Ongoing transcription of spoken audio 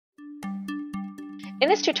In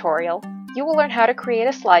this tutorial, you will learn how to create a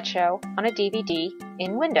slideshow on a DVD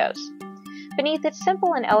in Windows. Beneath its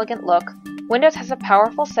simple and elegant look, Windows has a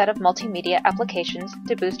powerful set of multimedia applications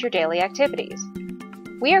to boost your daily activities.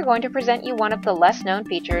 We are going to present you one of the less known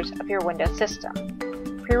features of your Windows system.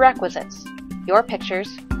 Prerequisites: your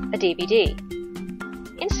pictures, a DVD.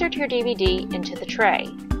 Insert your DVD into the tray.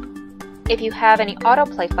 If you have any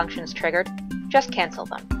autoplay functions triggered, just cancel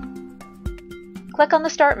them. Click on the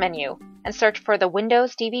Start menu and search for the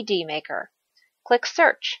Windows DVD Maker. Click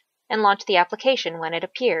Search and launch the application when it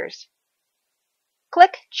appears.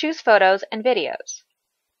 Click Choose Photos and Videos.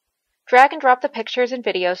 Drag and drop the pictures and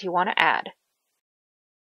videos you want to add.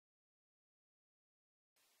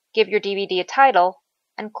 Give your DVD a title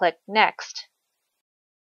and click Next.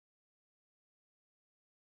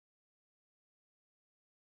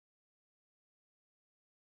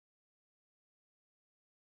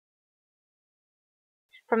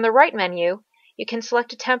 From the right menu, you can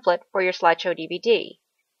select a template for your slideshow DVD.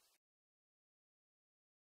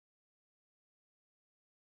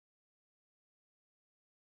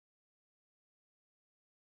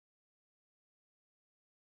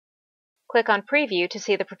 Click on Preview to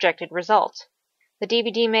see the projected result. The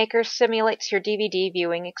DVD Maker simulates your DVD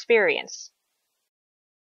viewing experience.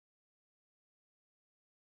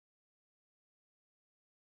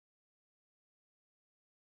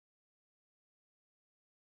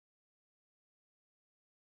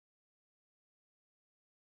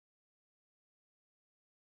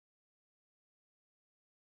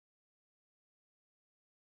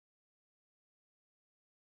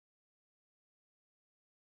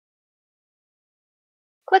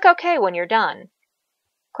 Click OK when you're done.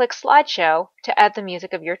 Click Slideshow to add the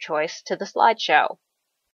music of your choice to the slideshow.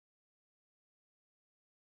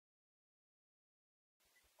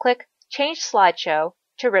 Click Change Slideshow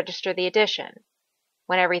to register the addition.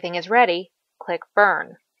 When everything is ready, click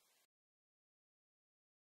Burn.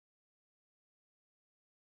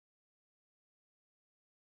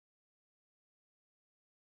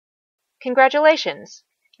 Congratulations!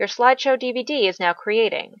 Your slideshow DVD is now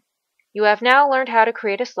creating. You have now learned how to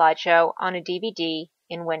create a slideshow on a DVD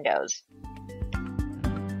in Windows.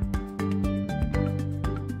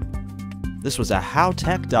 This was a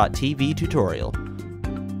HOWTECH.tv tutorial.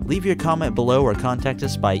 Leave your comment below or contact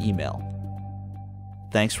us by email.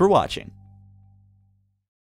 Thanks for watching.